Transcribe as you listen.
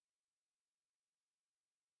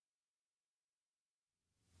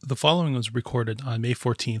The following was recorded on May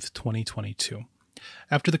 14th, 2022.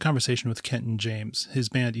 After the conversation with Kenton James, his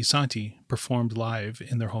band Isanti performed live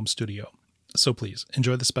in their home studio. So please,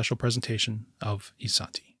 enjoy the special presentation of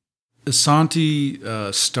Isanti.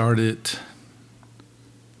 Isanti started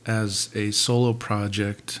as a solo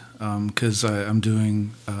project because I'm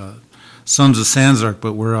doing Sons of Sanzark,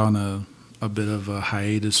 but we're on a bit of a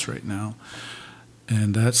hiatus right now.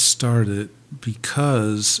 And that started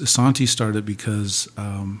because Isanti started because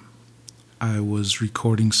I was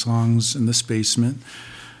recording songs in this basement,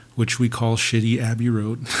 which we call Shitty Abbey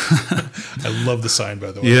Road. I love the sign,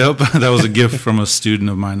 by the way. Yep, that was a gift from a student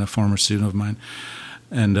of mine, a former student of mine.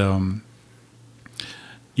 And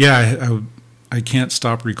I can't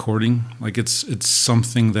stop recording. Like it's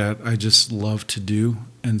something that I just love to do.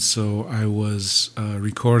 And so I was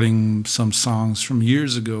recording some songs from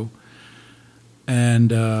years ago.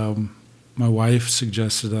 And my wife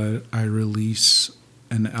suggested I release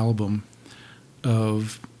an album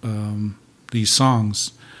of these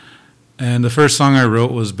songs. And the first song I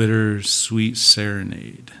wrote was Bittersweet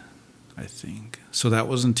Serenade, I think. So that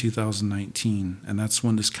was in 2019. And that's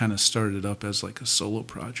when this kind of started up as like a solo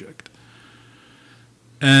project.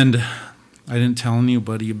 And I didn't tell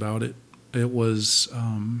anybody about it. It was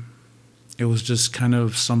just kind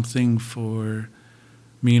of something for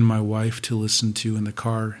me and my wife to listen to in the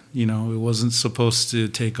car. You know, it wasn't supposed to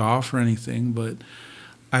take off or anything, but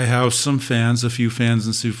I have some fans, a few fans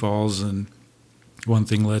in Sioux Falls, and one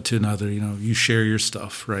thing led to another. You know, you share your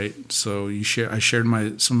stuff, right? So I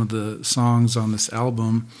shared some of the songs on this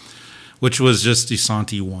album, which was just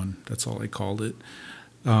Isanti 1. That's all I called it.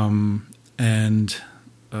 And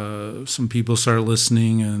some people started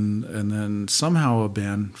listening, and then somehow a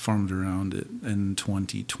band formed around it in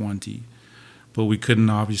 2020. But we couldn't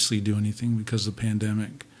obviously do anything because of the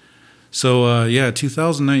pandemic. So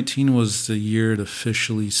 2019 was the year it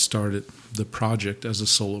officially started the project as a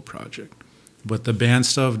solo project. But the band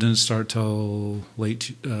stuff didn't start till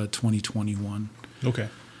late 2021.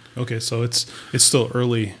 Okay, so it's still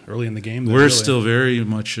early in the game. We're still very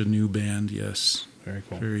much a new band, yes. Very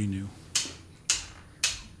cool. Very new.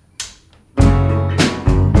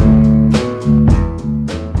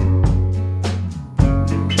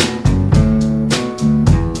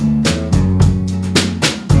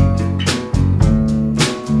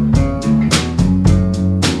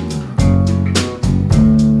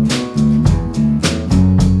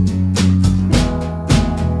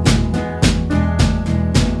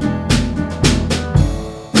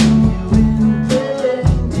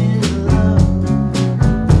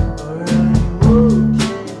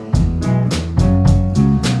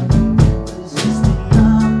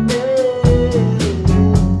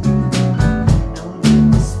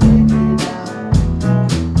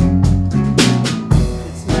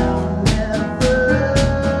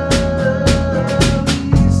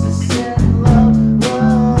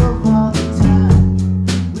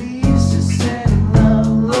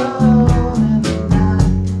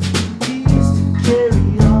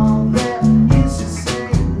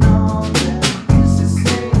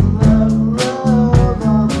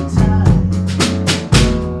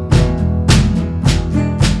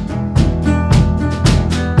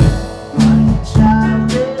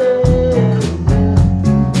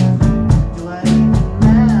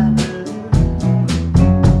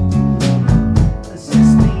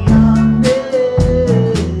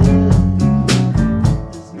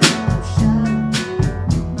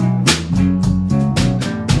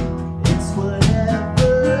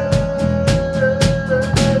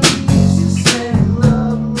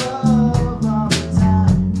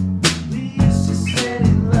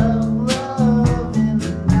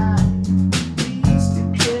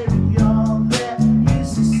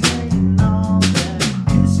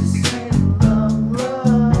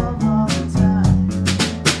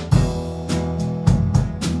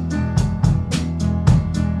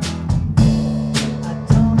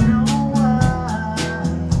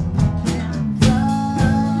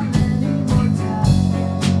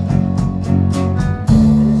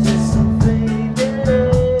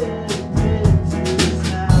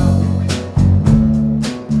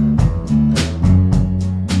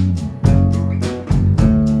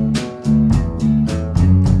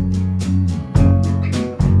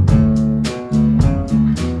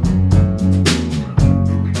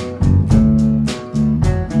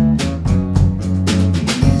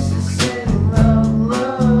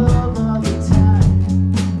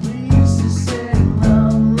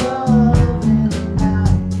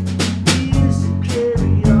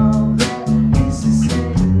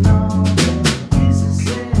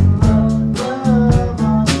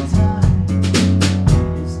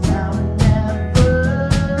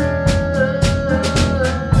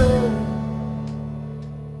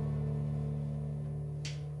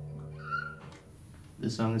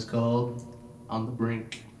 song is called On the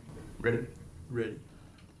Brink. Ready? Ready.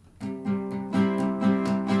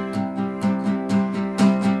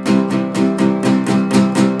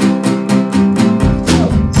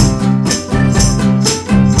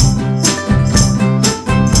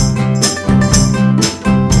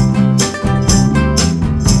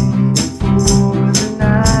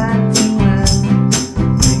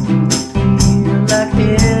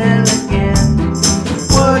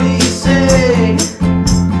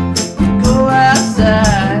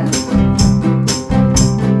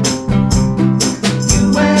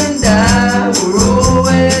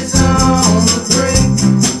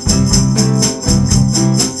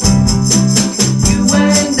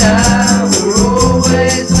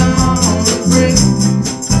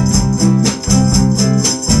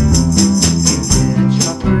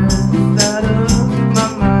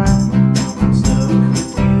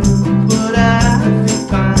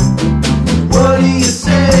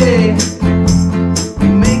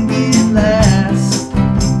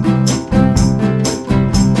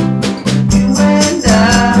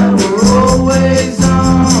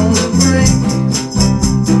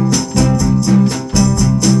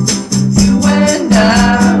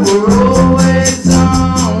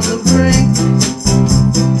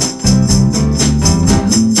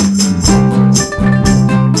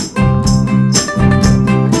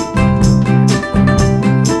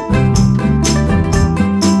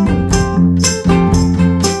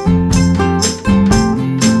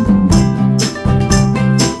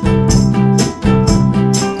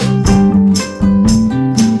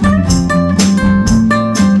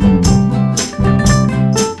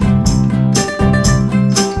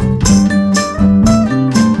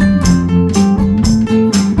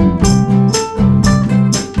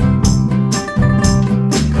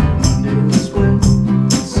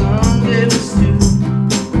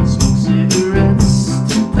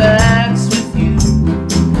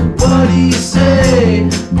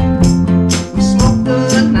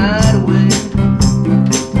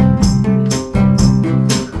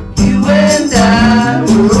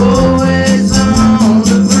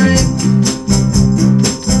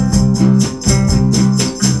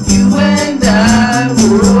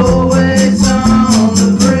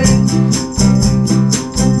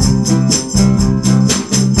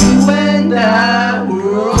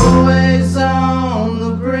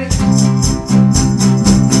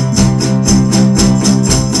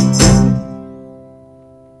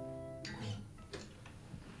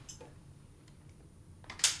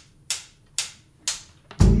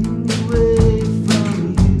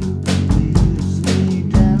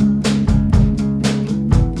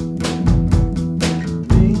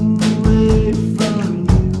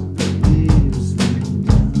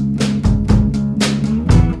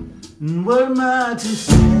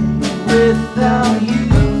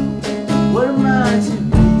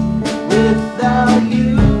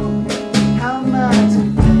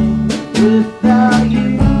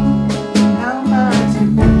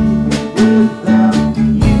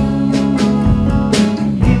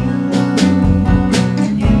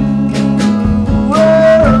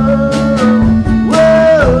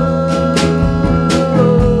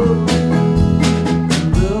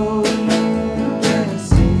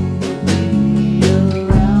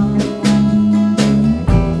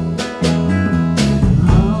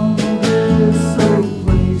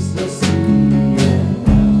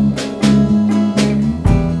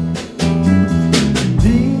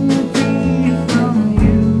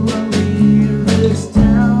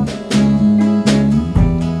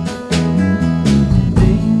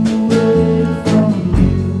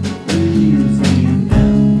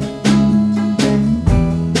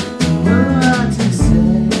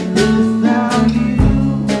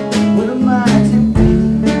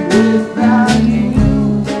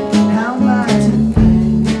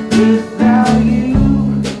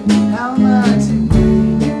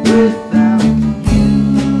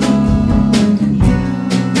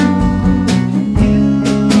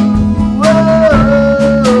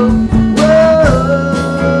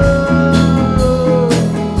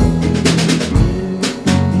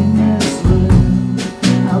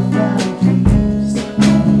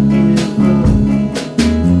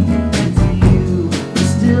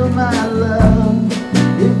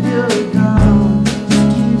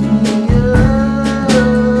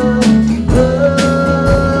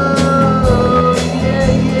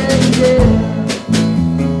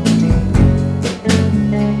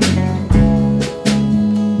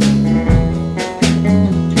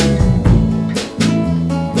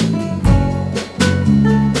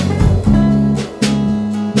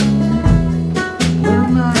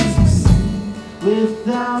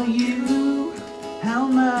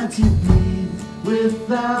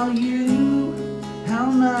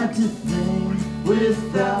 am I to think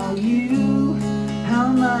without you? How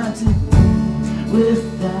am I to think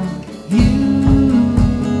without you?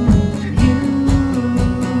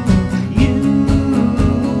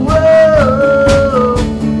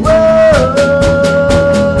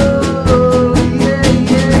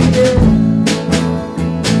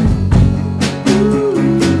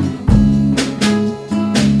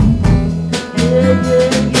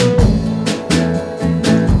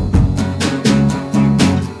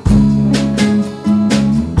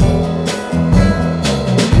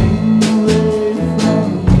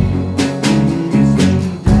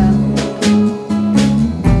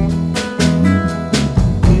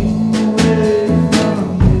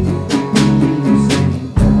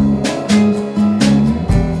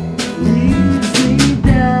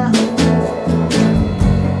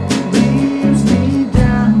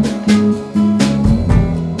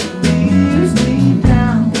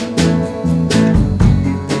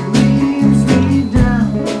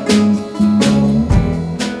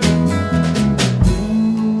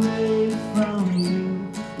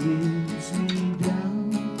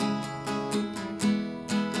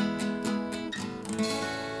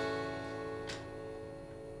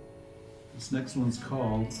 This next one's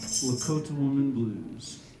called Lakota Woman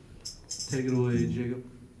Blues. Take it away, Jacob.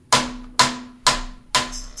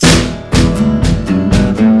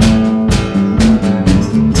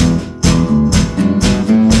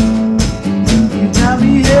 You got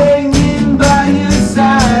me hanging by your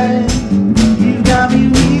side. You got me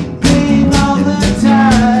weeping all the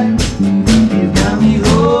time. You got me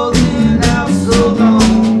holding out so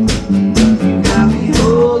long. You got me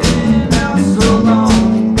holding out so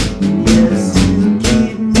long. Yes, you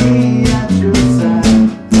keep me at your side.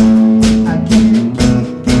 I can't keep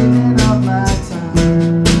giving up my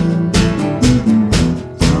time.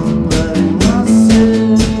 Somebody once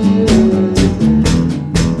said,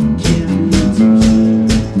 give me a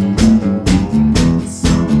t-shirt.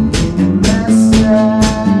 Something messed up,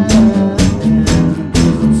 'cause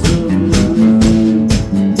I'm so good with you.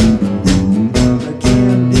 I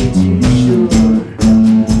can't be too sure,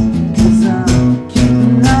 'cause I'm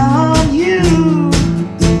keeping on you.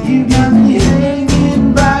 You got me hanging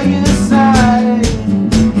by your side.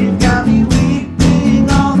 You got me weeping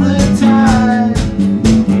all the time.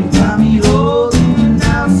 You got me holding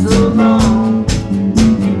out so long.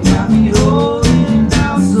 You got me holding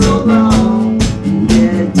out so long.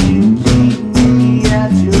 Yeah, you keep me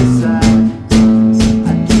at your side.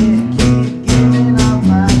 I can't keep giving up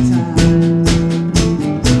my time.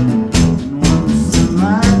 Once in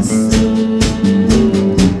my sins,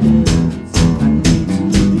 I need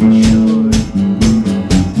to be sure.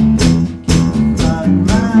 Can't find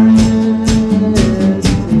my head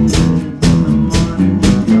in the morning.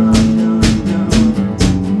 Gone.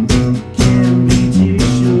 Can't be too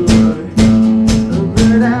sure,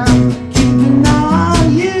 but I'm keeping on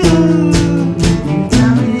you. You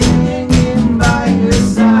got me hanging by your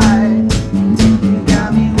side. You got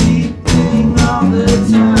me weeping all the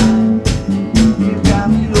time. You got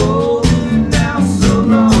me holding out so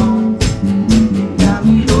long. You got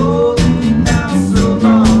me holding out so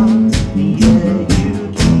long. Yeah, you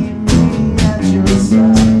keep me at your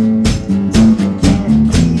side. Can't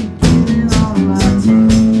keep giving all my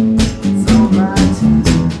time. It's all my time.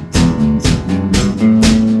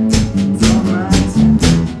 It's all my time.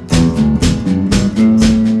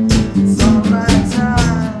 It's all my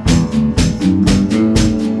time.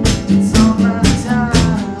 It's all my time.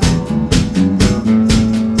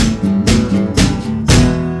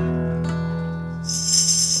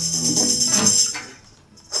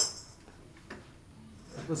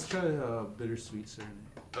 Let's try Bittersweet Serenade.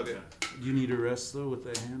 Okay. You need a rest though with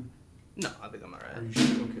that hand? No, I think I'm Are alright. you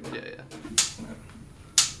sure? Okay. Yeah, yeah.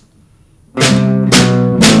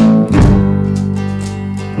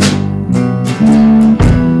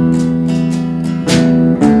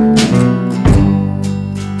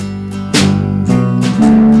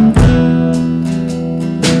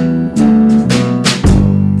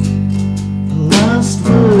 The last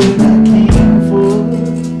word I came for.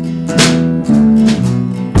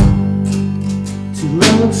 Two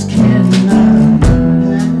loves cannot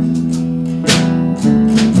hang.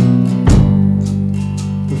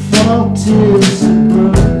 The fault is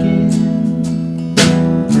broken.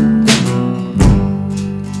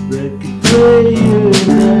 Record player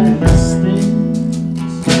that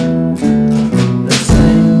spins. That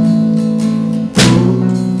same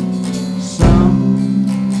old song.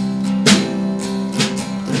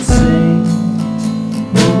 That same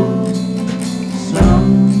old song.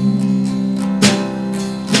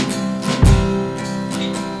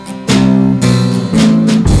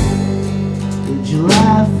 Would you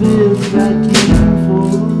like life if I can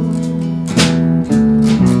afford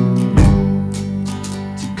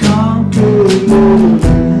to conquer your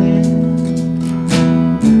land.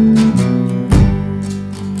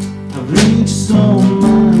 I've reached so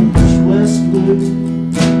much westward,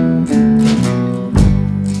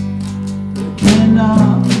 but I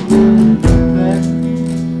cannot look back.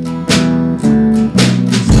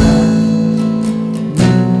 'Cause I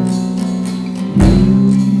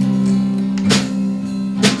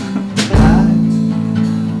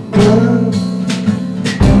love you.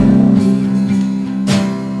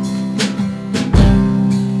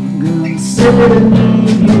 I'm gonna say I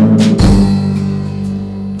need you.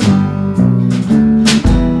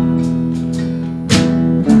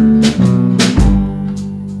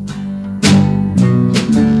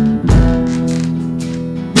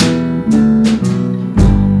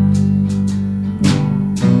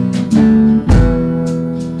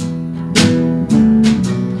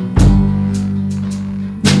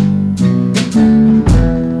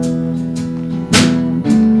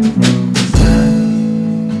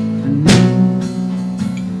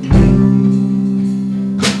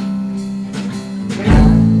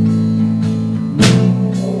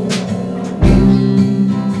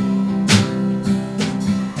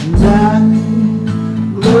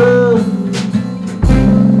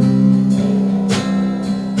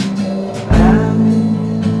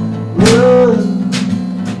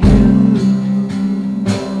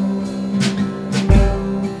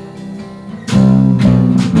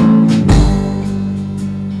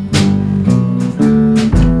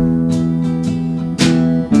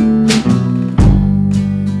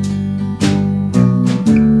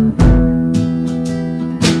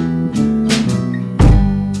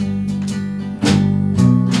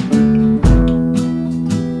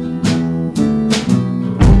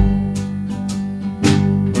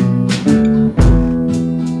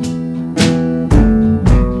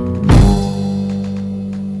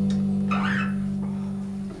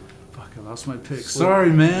 Fuck, I lost my pick.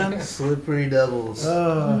 Sorry, man. Slippery Devils.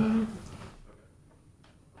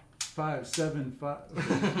 5, 7, 5.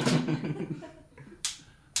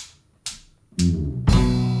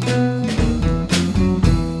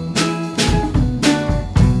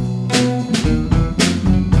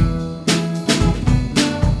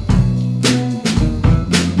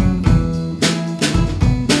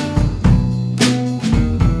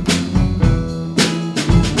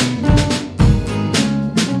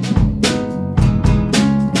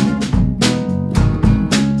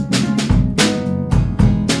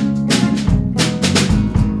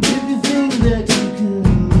 Everything that you could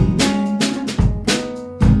leave,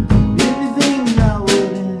 everything I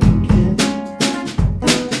wouldn't get.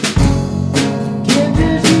 Can't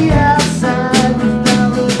judge the outside without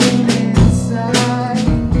looking inside.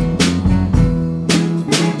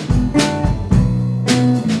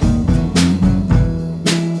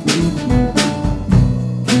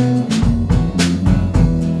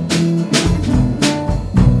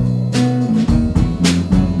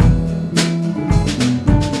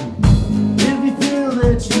 Every feel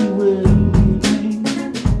that you would leave me,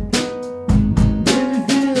 every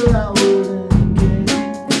feel I wouldn't get.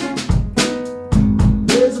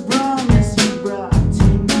 There's a promise you brought to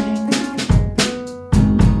me,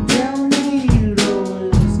 telling me you'd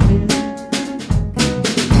always care.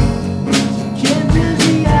 You can't judge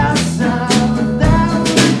the outside without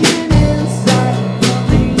looking inside. From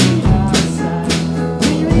the outside,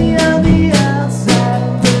 meet me on the outside,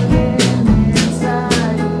 looking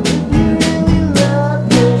inside. If you really love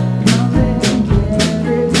me, come and get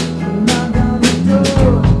it. Knock on the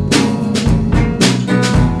door,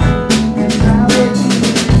 'cause I'll let you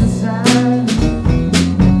inside.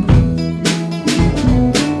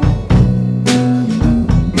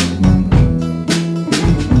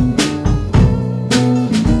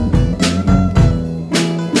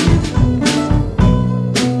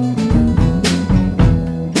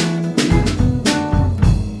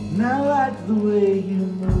 And I like the way you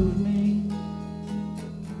move me,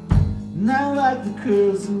 and I like the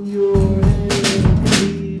curls in your hair.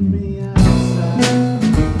 Lead me outside,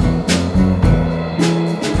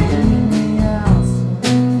 lead me outside,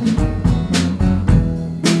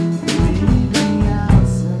 lead me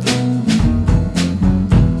outside,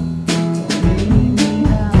 lead me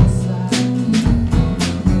outside,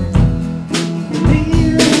 lead me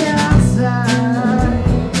outside.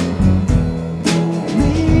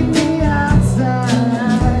 Leave me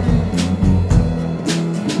outside.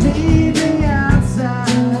 Leave me outside.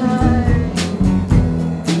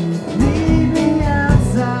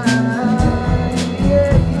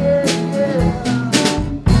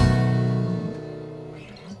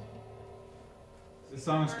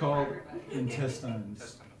 song's called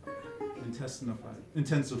Intestines.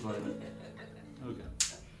 Intensified. Okay.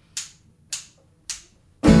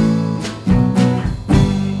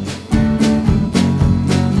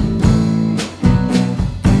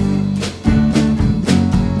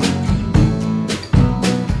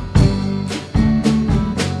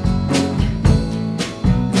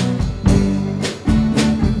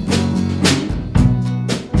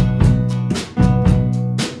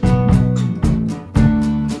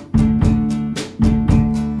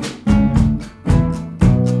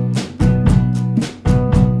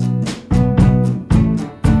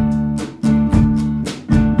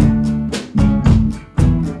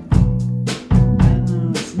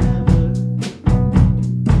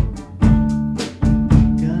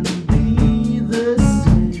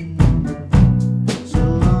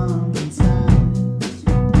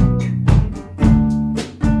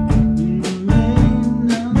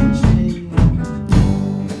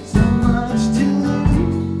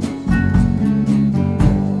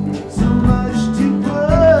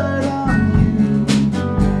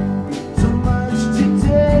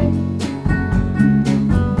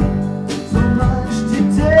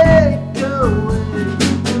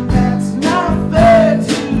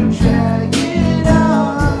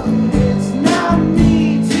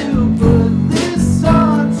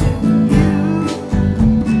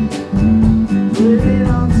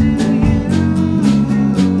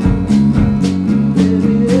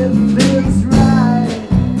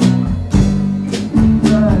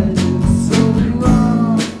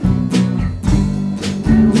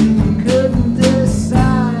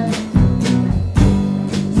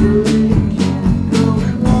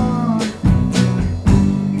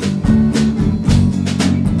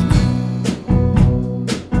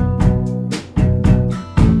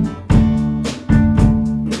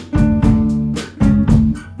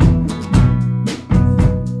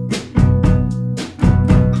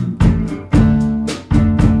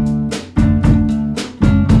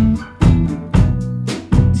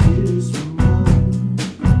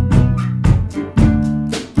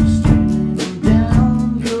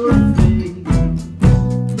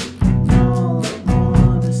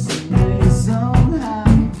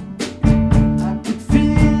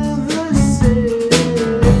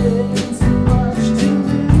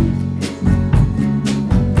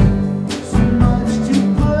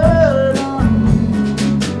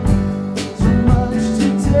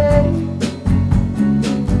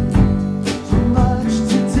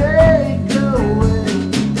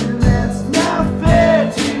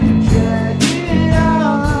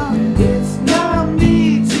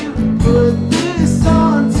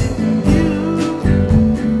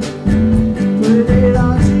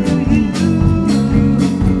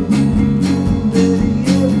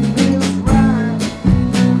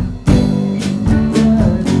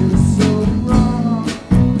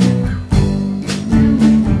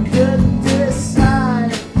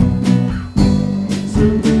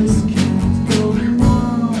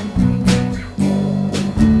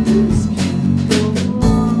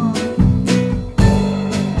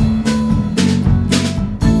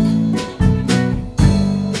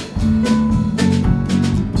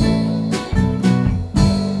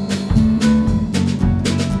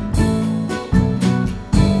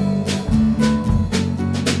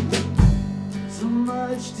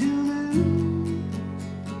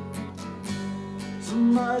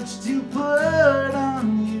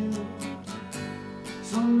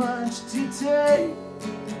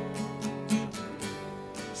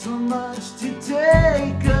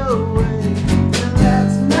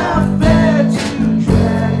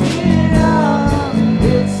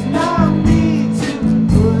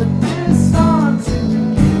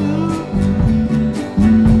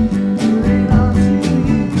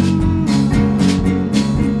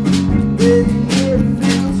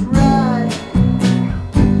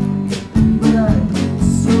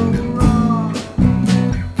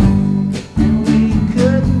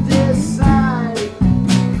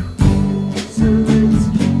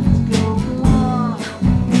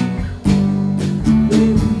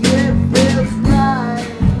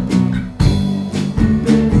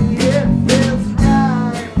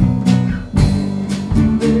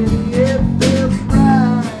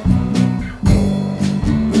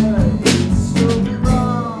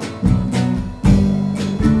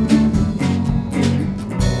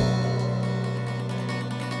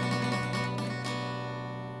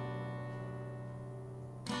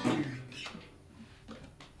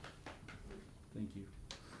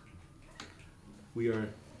 We are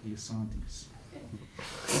the Asantes.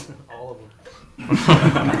 All of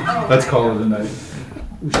them. Let's call it a night.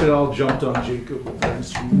 We should all jumped on Jacob with our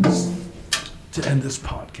instruments. to end this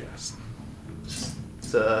podcast.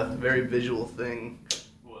 It's a very visual thing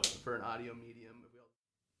for an audio medium.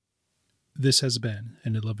 This has been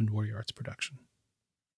an 11 Warrior Arts production.